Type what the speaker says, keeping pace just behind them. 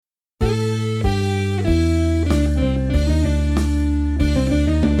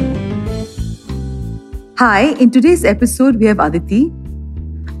Hi, in today's episode, we have Aditi.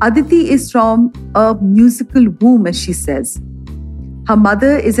 Aditi is from a musical womb, as she says. Her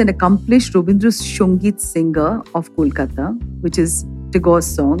mother is an accomplished Rabindra Sangeet singer of Kolkata, which is Tagore's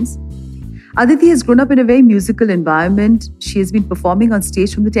songs. Aditi has grown up in a very musical environment. She has been performing on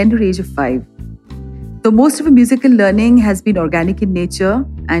stage from the tender age of 5. So most of her musical learning has been organic in nature,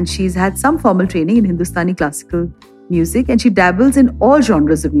 and she's had some formal training in Hindustani classical music, and she dabbles in all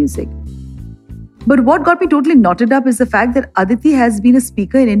genres of music. But what got me totally knotted up is the fact that Aditi has been a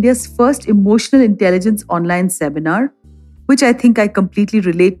speaker in India's first emotional intelligence online seminar, which I think I completely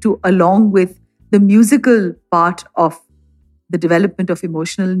relate to, along with the musical part of the development of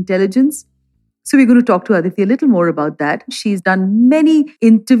emotional intelligence. So we're going to talk to Aditi a little more about that. She's done many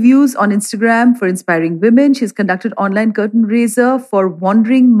interviews on Instagram for inspiring women. She's conducted online curtain raiser for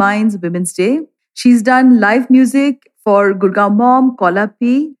Wandering Minds Women's Day. She's done live music for Gurgaon Mom,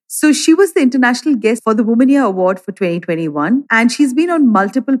 Kolapi. So she was the international guest for the Womania Award for 2021. And she's been on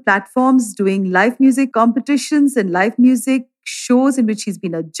multiple platforms doing live music competitions and live music shows in which she's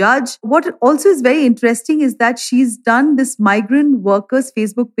been a judge. What also is very interesting is that she's done this migrant workers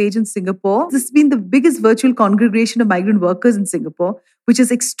Facebook page in Singapore. This has been the biggest virtual congregation of migrant workers in Singapore, which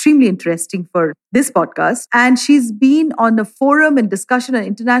is extremely interesting for this podcast. And she's been on a forum and discussion on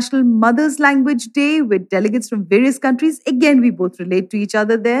International Mother's Language Day with delegates from various countries. Again, we both relate to each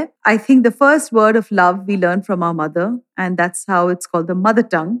other there. I think the first word of love we learn from our mother, and that's how it's called the mother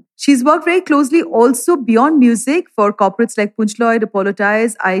tongue. She's worked very closely also beyond music for corporates like Punch Lloyd, Apollo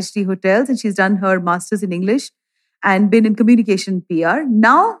Tyres, IHD Hotels, and she's done her master's in English and been in communication PR.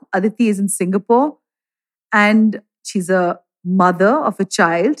 Now, Aditi is in Singapore, and she's a mother of a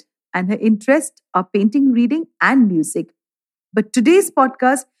child, and her interests are painting, reading, and music. But today's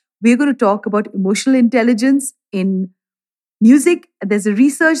podcast, we're going to talk about emotional intelligence in music. There's a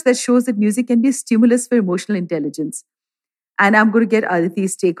research that shows that music can be a stimulus for emotional intelligence. And I'm going to get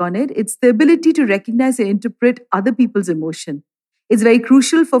Aditi's take on it. It's the ability to recognize and interpret other people's emotion. It's very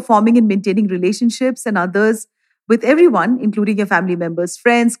crucial for forming and maintaining relationships and others with everyone, including your family members,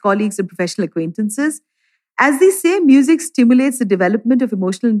 friends, colleagues, and professional acquaintances. As they say, music stimulates the development of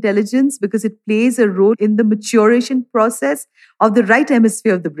emotional intelligence because it plays a role in the maturation process of the right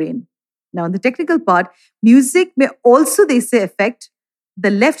hemisphere of the brain. Now, in the technical part, music may also, they say, affect the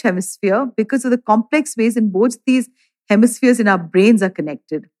left hemisphere because of the complex ways in both these hemispheres in our brains are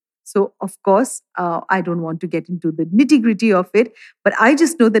connected. So, of course, I don't want to get into the nitty-gritty of it, but I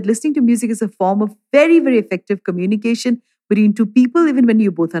just know that listening to music is a form of very, very effective communication between two people, even when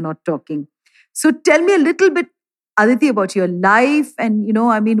you both are not talking. So tell me a little bit, Aditi, about your life. And,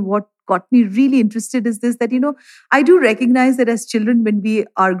 what got me really interested is this, that, I do recognize that as children, when we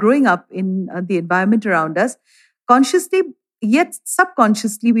are growing up in the environment around us, consciously, yet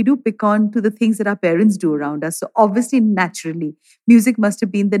subconsciously, we do pick on to the things that our parents do around us. So obviously, naturally, music must have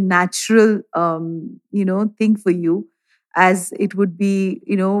been the natural, thing for you, as it would be,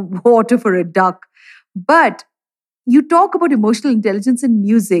 water for a duck. But you talk about emotional intelligence in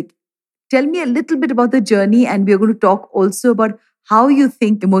music. Tell me a little bit about the journey, and we're going to talk also about how you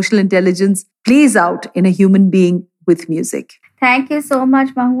think emotional intelligence plays out in a human being with music. Thank you so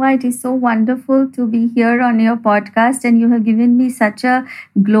much, Mohua. It is so wonderful to be here on your podcast, and you have given me such a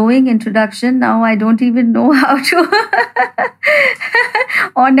glowing introduction. Now I don't even know how to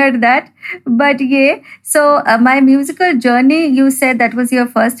honor that. But yeah, so my musical journey, you said that was your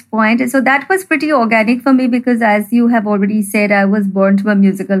first point. So that was pretty organic for me because, as you have already said, I was born to a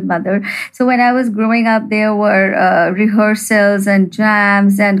musical mother. So when I was growing up, there were rehearsals and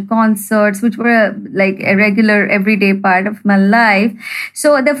jams and concerts, which were like a regular everyday part of my life.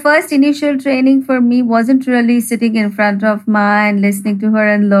 So the first initial training for me wasn't really sitting in front of Ma and listening to her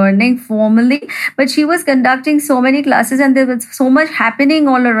and learning formally, but she was conducting so many classes and there was so much happening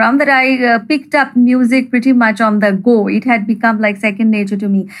all around that I picked up music pretty much on the go. It had become like second nature to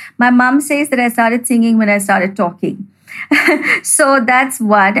me. My mom says that I started singing when I started talking. So that's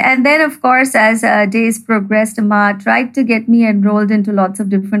one. And then, of course, as days progressed, Ma tried to get me enrolled into lots of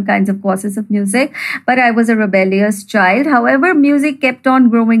different kinds of courses of music, but I was a rebellious child. However, music kept on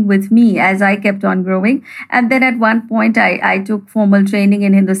growing with me as I kept on growing. And then at one point, I took formal training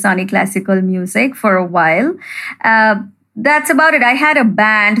in Hindustani classical music for a while. That's about it. I had a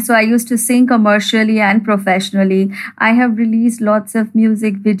band, so I used to sing commercially and professionally. I have released lots of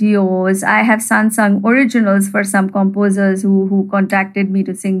music videos. I have sung originals for some composers who contacted me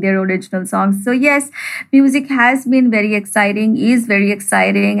to sing their original songs. So yes, music has been very exciting, is very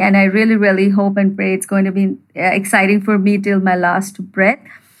exciting, and I really, really hope and pray it's going to be exciting for me till my last breath.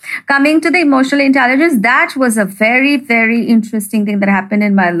 Coming to the emotional intelligence, that was a very, very interesting thing that happened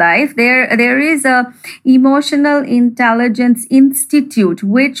in my life. There is a emotional intelligence institute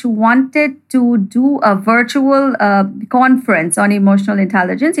which wanted to do a virtual conference on emotional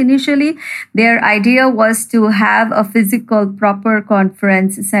intelligence. Initially, their idea was to have a physical proper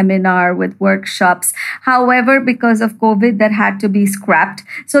conference seminar with workshops. However, because of COVID, that had to be scrapped.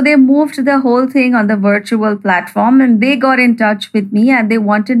 So they moved the whole thing on the virtual platform, and they got in touch with me and they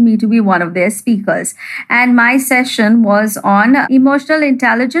wanted me to be one of their speakers. And my session was on emotional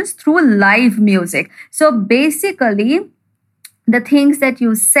intelligence through live music. So basically, the things that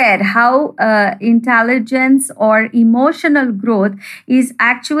you said, how intelligence or emotional growth is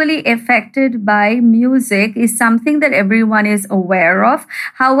actually affected by music, is something that everyone is aware of.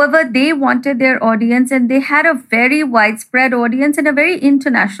 However, they wanted their audience, and they had a very widespread audience and a very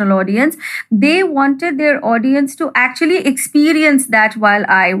international audience. They wanted their audience to actually experience that while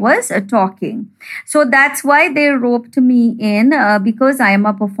I was talking. So that's why they roped me in, because I am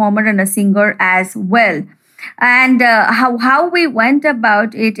a performer and a singer as well. And how we went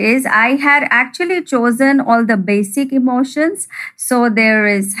about it is, I had actually chosen all the basic emotions. So there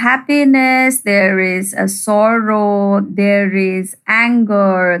is happiness, there is a sorrow, there is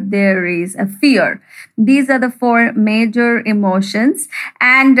anger, there is a fear. These are the four major emotions.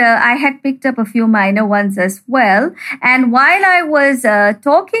 And I had picked up a few minor ones as well. And while I was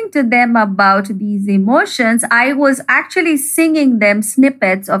talking to them about these emotions, I was actually singing them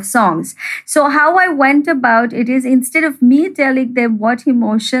snippets of songs. So how I went about it is, instead of me telling them what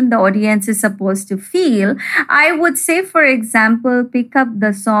emotion the audience is supposed to feel, I would say, for example, pick up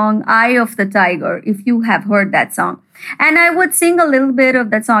the song Eye of the Tiger, if you have heard that song. And I would sing a little bit of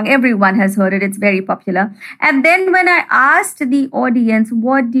that song. Everyone has heard it. It's very popular. And then when I asked the audience,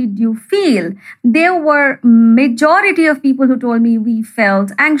 what did you feel? There were majority of people who told me we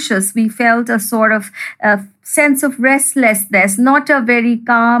felt anxious. We felt a sort of sense of restlessness, not a very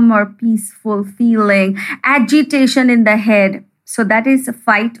calm or peaceful feeling, agitation in the head. So that is a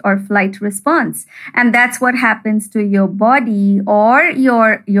fight or flight response. And that's what happens to your body or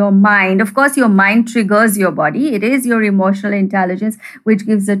your mind. Of course, your mind triggers your body. It is your emotional intelligence which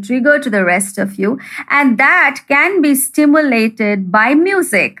gives a trigger to the rest of you. And that can be stimulated by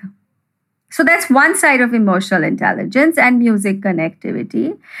music. So that's one side of emotional intelligence and music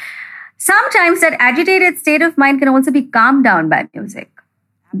connectivity. Sometimes that agitated state of mind can also be calmed down by music.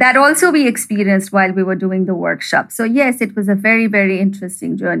 That also we experienced while we were doing the workshop. So yes, it was a very, very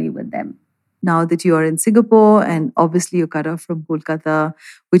interesting journey with them. Now that you are in Singapore, and obviously you're cut off from Kolkata,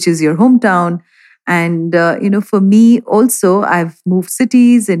 which is your hometown. And, for me also, I've moved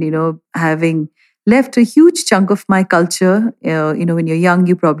cities and, having left a huge chunk of my culture. When you're young,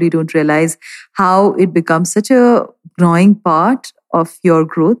 you probably don't realize how it becomes such a growing part of your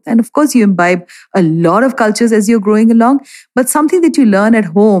growth. And of course, you imbibe a lot of cultures as you're growing along, but something that you learn at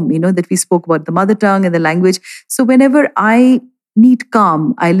home, that we spoke about, the mother tongue and the language. So whenever I need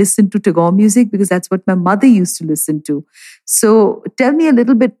calm, I listen to Tagore music because that's what my mother used to listen to. So tell me a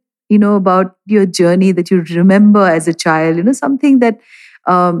little bit, about your journey that you remember as a child, something that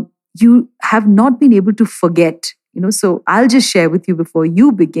you have not been able to forget. So I'll just share with you before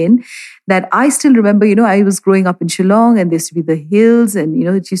you begin that I still remember, I was growing up in Shillong and there used to be the hills and,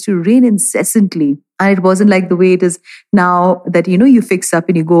 it used to rain incessantly. And it wasn't like the way it is now that, you fix up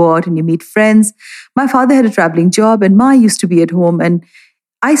and you go out and you meet friends. My father had a traveling job and Ma used to be at home. And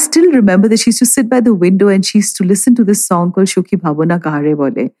I still remember that she used to sit by the window and she used to listen to this song called Shokhi Bhabona Kahare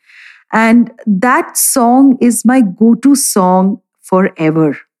Bole. And that song is my go-to song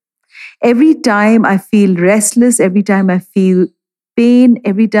forever. Every time I feel restless, every time I feel pain,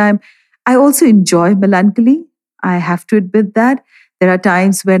 every time I also enjoy melancholy. I have to admit that. There are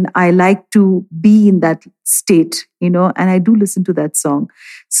times when I like to be in that state, and I do listen to that song.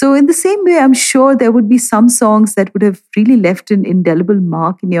 So in the same way, I'm sure there would be some songs that would have really left an indelible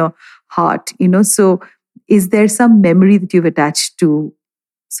mark in your heart, So is there some memory that you've attached to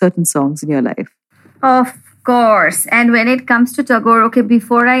certain songs in your life? Of course. And when it comes to Tagore, okay,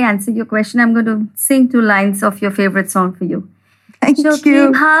 before I answer your question, I'm going to sing 2 lines of your favorite song for you. Thank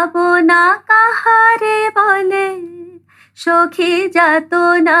you. Bhabona kahare bole, shokhi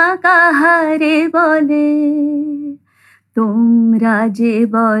jatona kahare bole, তোমরা যে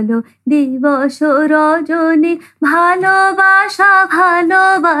বলো দিবস রজনী ভালোবাসা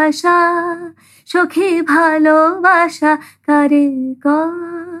ভালোবাসা সখী ভালোবাসা কারে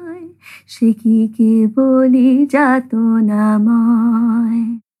কয় সে কি বলি যাতনাময়.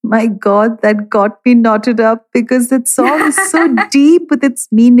 My God, that got me knotted up because that song is so deep with its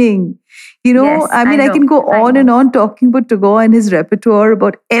meaning. Yes, I I mean, I know. can go I on and know. on talking about Tagore and his repertoire,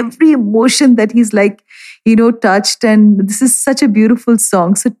 about every emotion that he's like, touched. And this is such a beautiful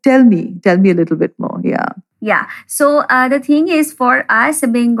song. So tell me a little bit more. Yeah. Yeah. So the thing is, for us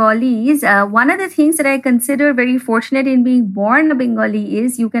Bengalis, one of the things that I consider very fortunate in being born a Bengali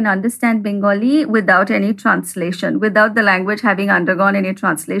is you can understand Bengali without any translation, without the language having undergone any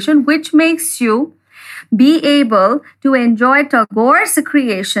translation, which makes you be able to enjoy Tagore's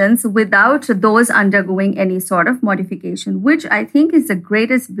creations without those undergoing any sort of modification, which I think is the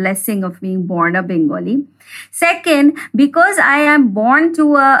greatest blessing of being born a Bengali. Second, because I am born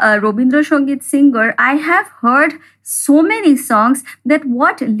to a Robindra Sangit singer, I have heard so many songs that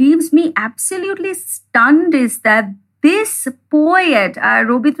what leaves me absolutely stunned is that this poet,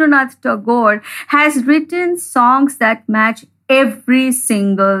 Rabindranath Tagore, has written songs that match every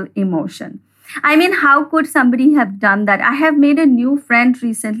single emotion. I mean, how could somebody have done that? I have made a new friend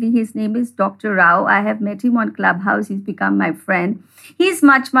recently. His name is Dr. Rao. I have met him on Clubhouse. He's become my friend. He's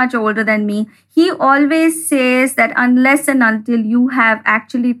much, much older than me. He always says that unless and until you have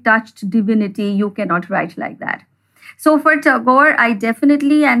actually touched divinity, you cannot write like that. So for Tagore, I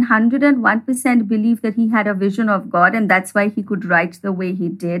definitely and 101% believe that he had a vision of God, and that's why he could write the way he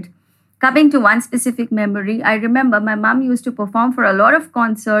did. Coming to one specific memory, I remember my mom used to perform for a lot of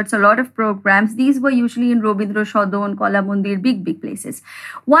concerts, a lot of programs. These were usually in Robindra Shodon, Kola Mundir, big places.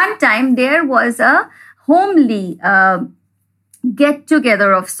 One time there was a homely get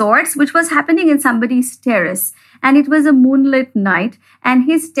together of sorts, which was happening in somebody's terrace. And it was a moonlit night, and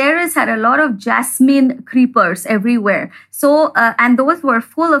his terrace had a lot of jasmine creepers everywhere. So, and those were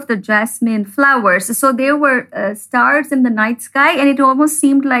full of the jasmine flowers. So there were stars in the night sky, and it almost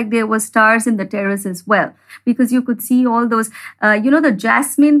seemed like there were stars in the terrace as well, because you could see all those. The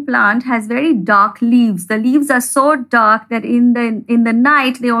jasmine plant has very dark leaves. The leaves are so dark that in the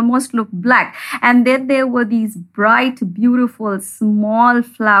night they almost look black. And then there were these bright, beautiful, small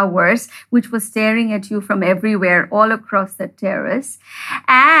flowers which were staring at you from everywhere, all across the terrace.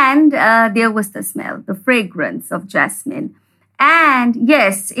 And there was the smell, the fragrance of jasmine. And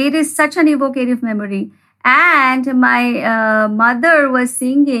yes, it is such an evocative memory. And my mother was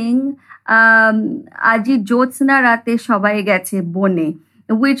singing Aji Jyotsna Rate Shobai Geche Bone,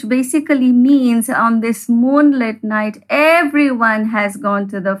 which basically means on this moonlit night, everyone has gone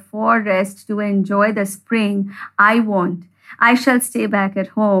to the forest to enjoy the spring. I won't. I shall stay back at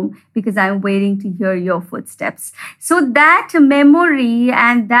home because I'm waiting to hear your footsteps. So that memory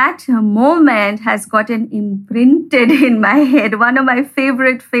and that moment has gotten imprinted in my head. One of my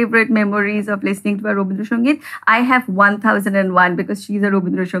favorite memories of listening to a Rabindra Sangit. I have 1001 because she's a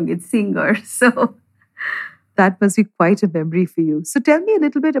Rabindra Sangit singer. So that must be quite a memory for you. So tell me a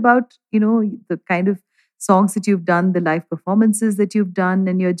little bit about, the kind of songs that you've done, the live performances that you've done,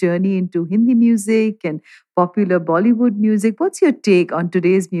 and your journey into Hindi music and popular Bollywood music. What's your take on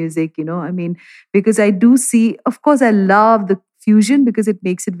today's music? I mean, because I do see, of course, I love the fusion because it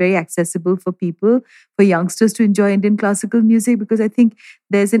makes it very accessible for people, for youngsters to enjoy Indian classical music, because I think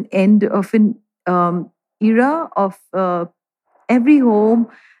there's an end of an era of every home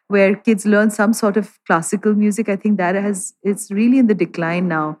where kids learn some sort of classical music. I think it's really in the decline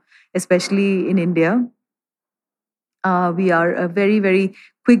now, especially in India. We are a very, very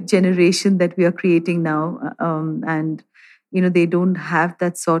quick generation that we are creating now. And, they don't have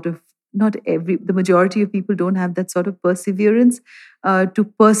that sort of, the majority of people don't have that sort of perseverance to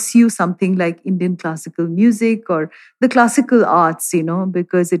pursue something like Indian classical music or the classical arts,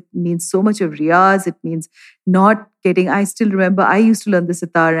 because it means so much of riyaz. It means not getting, I still remember I used to learn the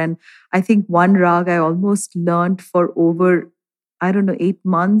sitar, and I think one rag I almost learned for over, I don't know, 8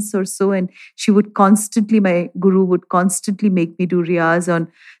 months or so. And my guru would constantly make me do riyaz on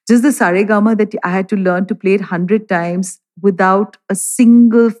just the saregama that I had to learn to play it 100 times without a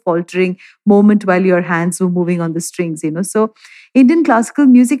single faltering moment while your hands were moving on the strings. So Indian classical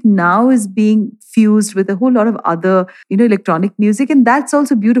music now is being fused with a whole lot of other, electronic music. And that's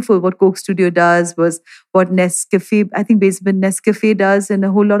also beautiful. What Coke Studio does, was what Nescafe, I think basement Nescafe does, and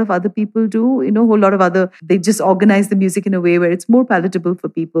a whole lot of other people do, a whole lot of other, they just organize the music in a way where it's more palatable for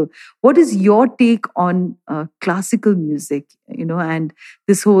people. What is your take on classical music, and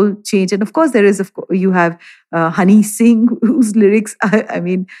this whole change? And of course, you have Honey Singh, whose lyrics, I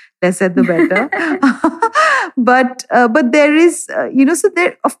mean, less said the better. but there is, so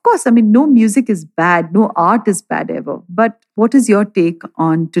there, of course, I mean, no music is bad, no art is bad ever. But what is your take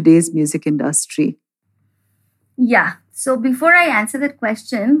on today's music industry? yeah. So before I answer that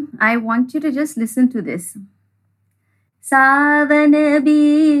question, I want you to just listen to this. सावन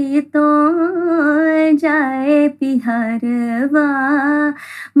बीतो जाए पिहरवा,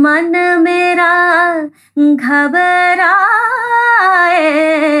 मन मेरा घबराए,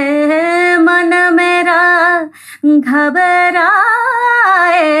 मन मेरा घबराए,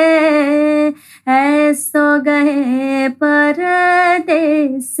 ऐसो गए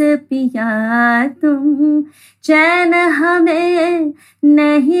परदेस पिया तुम, चैन हमें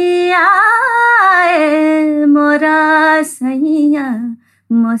नहीं आए, मोरा सैया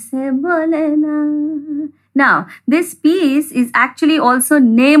मुझसे बोले ना. Now, this piece is actually also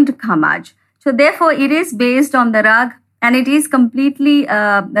named Khamaj. So therefore, it is based on the rag, and it is completely,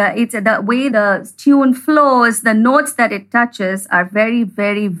 it's the way the tune flows, the notes that it touches are very,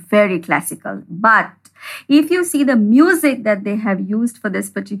 very, very classical. But if you see the music that they have used for this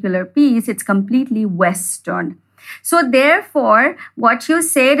particular piece, it's completely Western. So therefore, what you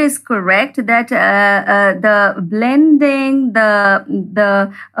said is correct, that the blending,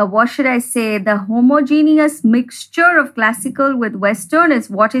 the what should I say, the homogeneous mixture of classical with Western is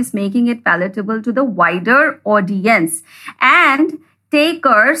what is making it palatable to the wider audience. And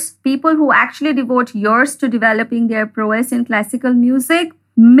takers, people who actually devote years to developing their prowess in classical music,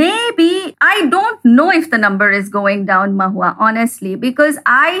 maybe, I don't know if the number is going down, Mohua, honestly, because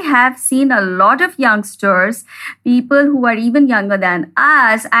I have seen a lot of youngsters, people who are even younger than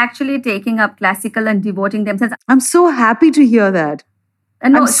us, actually taking up classical and devoting themselves. I'm so happy to hear that.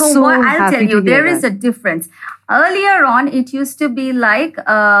 No, so what I'll tell you, there is a difference. Earlier on, it used to be like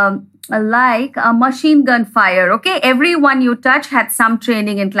a machine gun fire. Okay, everyone you touch had some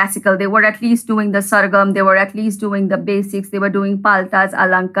training in classical. They were at least doing the sargam, they were at least doing the basics, they were doing paltas,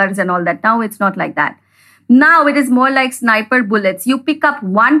 alankars, and all that. Now it's not like that. Now it is more like sniper bullets. You pick up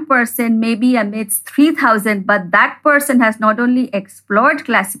one person, maybe amidst 3,000, but that person has not only explored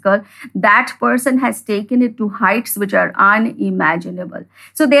classical, that person has taken it to heights which are unimaginable.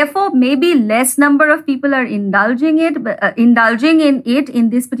 So therefore, maybe less number of people are indulging in it in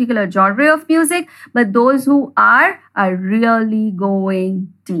this particular genre of music, but those who are really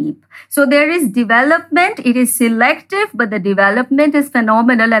going deep. So there is development, it is selective, but the development is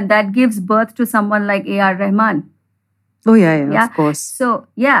phenomenal, and that gives birth to someone like A.R. Rahman. Oh, yeah, of course. So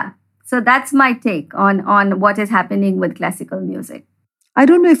that's my take on what is happening with classical music. I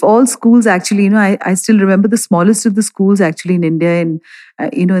don't know if all schools actually, I still remember the smallest of the schools actually in India, and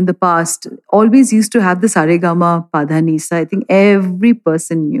in the past, always used to have the Saregama Padhanisa. I think every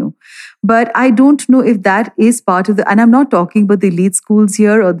person knew. But I don't know if that is part of and I'm not talking about the elite schools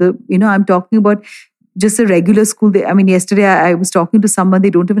here, or I'm talking about just a regular school. Yesterday I was talking to someone, they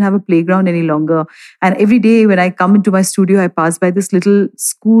don't even have a playground any longer. And every day when I come into my studio, I pass by this little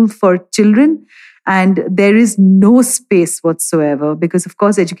school for children, and there is no space whatsoever, because of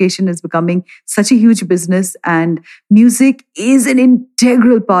course education is becoming such a huge business, and music is an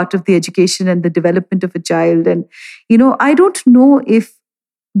integral part of the education and the development of a child. And I don't know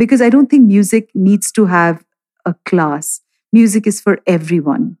because I don't think music needs to have a class. Music is for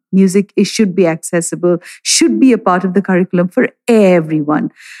everyone. Music should be accessible, should be a part of the curriculum for everyone.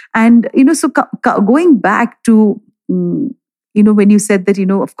 And so going back to when you said that,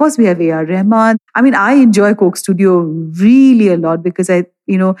 of course we have A.R. Rahman. I enjoy Coke Studio really a lot, because my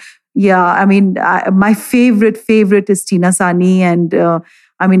favorite is Tina Sani, and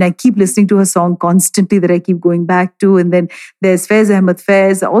I keep listening to her song constantly that I keep going back to. And then there's Faiz Ahmed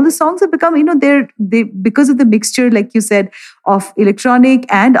Faiz. All the songs have become, they because of the mixture, like you said, of electronic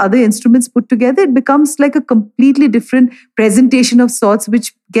and other instruments put together, it becomes like a completely different presentation of sorts,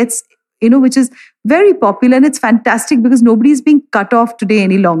 which gets which is very popular, and it's fantastic because nobody's being cut off today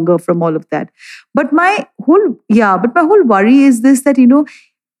any longer from all of that. But my whole worry is this, that,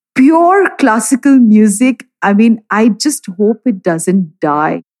 pure classical music, I just hope it doesn't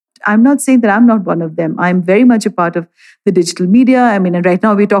die. I'm not saying that I'm not one of them. I'm very much a part of the digital media. And right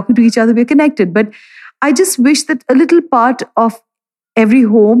now we're talking to each other, we're connected. But I just wish that a little part of every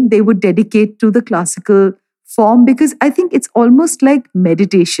home they would dedicate to the classical form, because I think it's almost like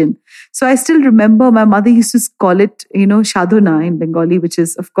meditation. So I still remember my mother used to call it, shadhana in Bengali, which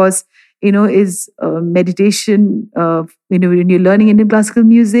is, of course, is meditation. When you're learning Indian classical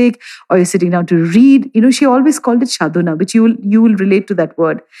music, or you're sitting down to read, she always called it shadhana, which you will relate to that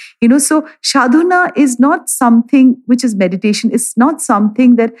word. So shadhana is not something which is meditation. It's not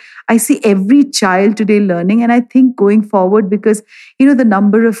something that I see every child today learning. And I think going forward, because, the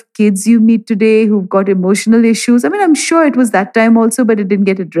number of kids you meet today who've got emotional issues, I'm sure it was that time also, but it didn't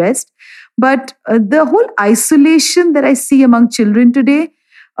get addressed. But the whole isolation that I see among children today,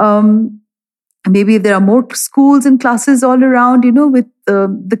 maybe if there are more schools and classes all around, with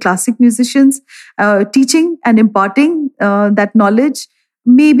the classic musicians teaching and imparting that knowledge,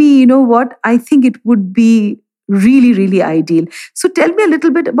 maybe, what, I think it would be really, really ideal. So tell me a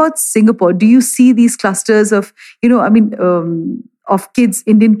little bit about Singapore. Do you see these clusters of, of kids,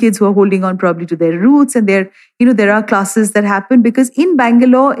 Indian kids who are holding on probably to their roots, and there are classes that happen? Because in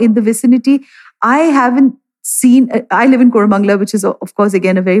Bangalore, in the vicinity, I haven't seen. I live in Koramangala, which is, of course,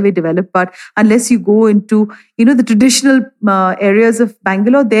 again, a very, very developed part. Unless you go into, the traditional areas of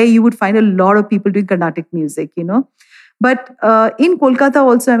Bangalore, there you would find a lot of people doing Carnatic music, But in Kolkata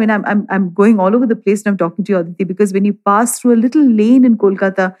also, I mean, I'm going all over the place and I'm talking to you, Aditi, because when you pass through a little lane in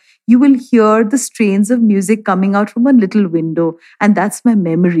Kolkata, you will hear the strains of music coming out from a little window. And that's my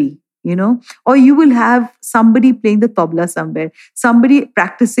memory, Or you will have somebody playing the tabla somewhere, somebody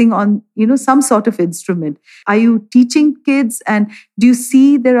practicing on, some sort of instrument. Are you teaching kids? And do you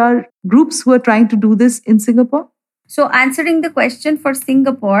see there are groups who are trying to do this in Singapore? So answering the question for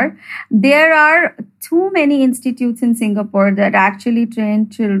Singapore, there are too many institutes in Singapore that actually train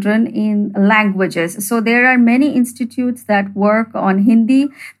children in languages. So there are many institutes that work on Hindi.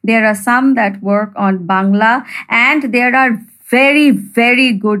 There are some that work on Bangla, and there are very,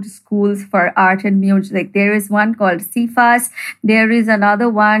 very good schools for art and music. There is one called CIFAS. There is another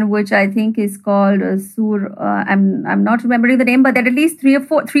one which I think is called Sur. I'm not remembering the name, but there are at least three,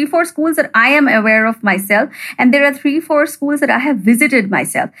 four schools that I am aware of myself, and there are 3-4 schools that I have visited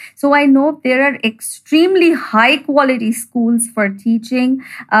myself. So I know there are extremely high quality schools for teaching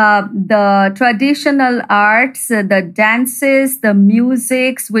the traditional arts, the dances, the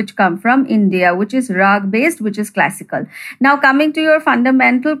musics which come from India, which is rag based, which is classical. Now, coming to your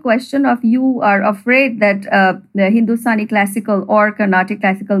fundamental question of you are afraid that the Hindustani classical or Carnatic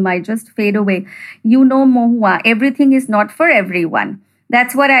classical might just fade away. Mohua, everything is not for everyone.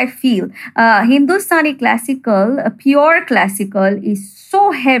 That's what I feel. Hindustani classical, pure classical, is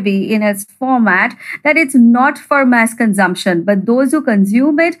so heavy in its format that it's not for mass consumption. But those who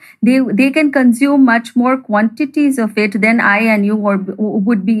consume it, they can consume much more quantities of it than I and you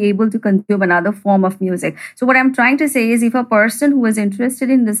would be able to consume another form of music. So what I'm trying to say is, if a person who is interested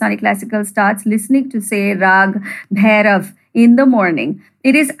in Hindustani classical starts listening to, say, Rag Bhairav in the morning,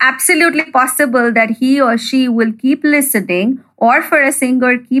 it is absolutely possible that he or she will keep listening, or for a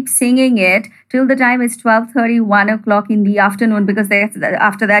singer, keep singing it till the time it's 12:30, 1 o'clock in the afternoon, because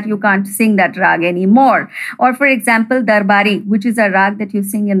after that you can't sing that rag anymore. Or for example, Darbari, which is a rag that you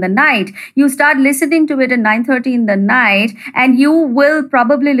sing in the night. You start listening to it at 9:30 in the night, and you will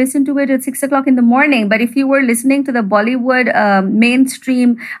probably listen to it at 6 o'clock in the morning. But if you were listening to the Bollywood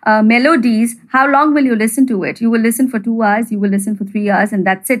mainstream melodies, how long will you listen to it? You will listen for 2 hours, you will listen for 3 hours, and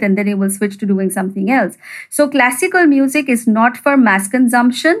that's it. And then you will switch to doing something else. So classical music is not for mass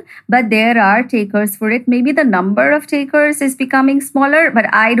consumption, but there are takers for it. Maybe the number of takers is becoming smaller, but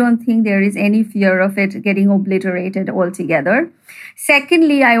I don't think there is any fear of it getting obliterated altogether.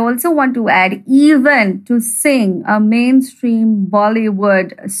 Secondly, I also want to add, even to sing a mainstream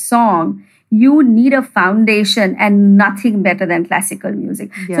Bollywood song, you need a foundation, and nothing better than classical music.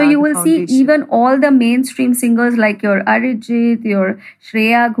 Yeah, so you will see even all the mainstream singers like your Arijit, your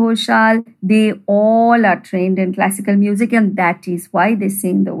Shreya Ghoshal, they all are trained in classical music, and that is why they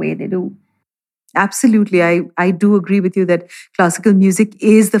sing the way they do. Absolutely. I do agree with you that classical music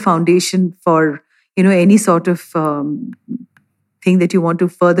is the foundation for, any sort of thing that you want to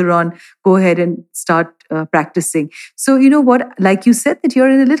further on, go ahead and start practicing. So, what, like you said, that you're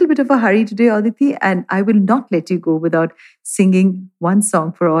in a little bit of a hurry today, Aditi, and I will not let you go without singing one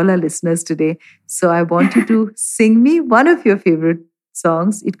song for all our listeners today. So I want you to sing me one of your favorite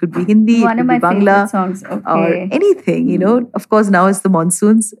songs. It could be Hindi, one it could of my be Bangla, songs, okay, or anything, Of course, now it's the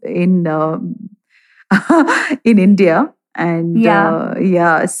monsoons in in India. And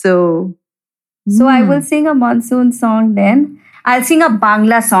so I will sing a monsoon song then. I'll sing a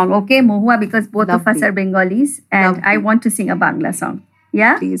Bangla song, okay, Mohua, because both of us are Bengalis, and I want to sing a Bangla song.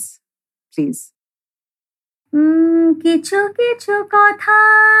 Yeah? Please. কিছু কিছু কথা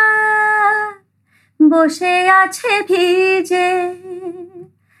বসে আছে ভিজে,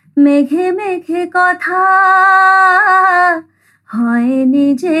 মেঘে মেঘে কথা হয়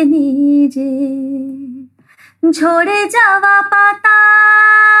নিজে নিজে, ঝরে যাওয়া পাতা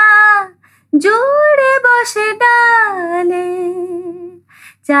জুড়ে বসে ডালে,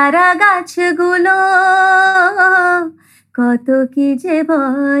 চারা গাছগুলো কত কি যে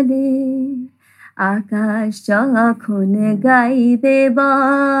বলে, আকাশ যখন গাইবে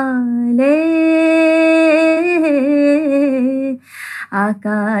বলে,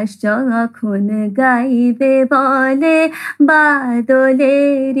 আকাশ যখন গাইবে বলে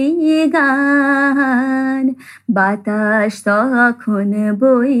বাদলেরই গান, বাতাস তখন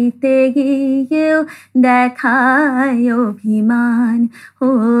বইতে গিয়েও দেখায় অভিমান,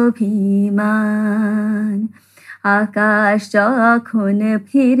 অভিমান। আকাশ যখন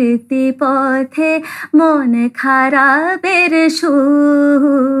ফিরতি পথে মন খারাপের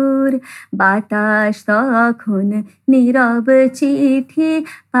সুর, বাতাস তখন নীরব চিঠি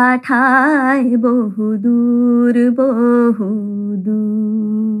পাঠায় বহুদূর, বহুদূর।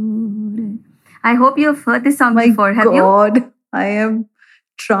 I hope you have heard this song before. Have you? My God, I am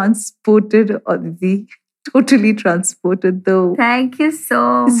transported, Aditi. Totally transported, though. Thank you so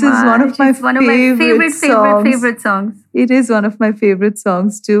much. This is one of my favorite songs. It is one of my favorite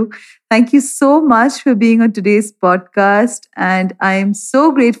songs too. Thank you so much for being on today's podcast. And I am so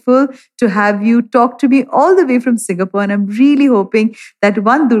grateful to have you talk to me all the way from Singapore. And I'm really hoping that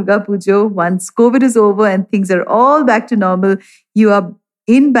one Durga Pujo, once COVID is over and things are all back to normal, you are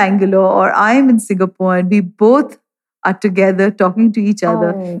in Bangalore or I am in Singapore and we both are together talking to each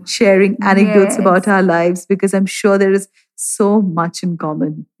other, sharing anecdotes about our lives, because I'm sure there is so much in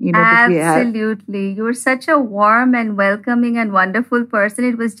common, that we have. Absolutely. You're such a warm and welcoming and wonderful person.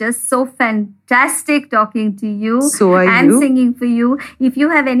 It was just so fantastic talking to you. So are and you. Singing for you. If you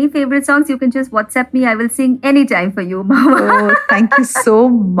have any favorite songs, you can just WhatsApp me. I will sing anytime for you, Mama. Oh, thank you so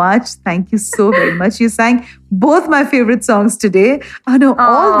much. Thank you so very much. You sang both my favorite songs today. Oh no,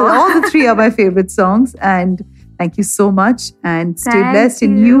 all the three are my favorite songs. And thank you so much and stay blessed.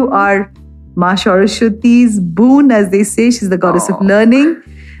 And you are Ma Saraswati's boon, as they say. She's the goddess of learning.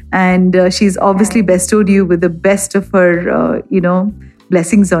 And she's obviously bestowed you with the best of her,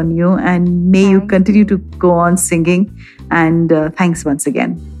 blessings on you. And may you continue to go on singing. And thanks once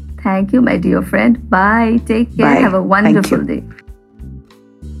again. Thank you, my dear friend. Bye. Take care. Bye. Have a wonderful day.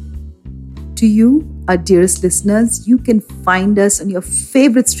 To you, our dearest listeners, you can find us on your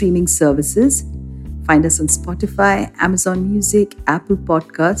favorite streaming services. Find us on Spotify, Amazon Music, Apple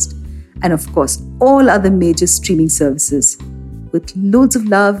Podcast, and of course, all other major streaming services. With loads of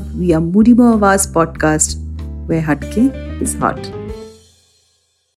love, we are Moody Mohua's podcast, where Hatke is hot.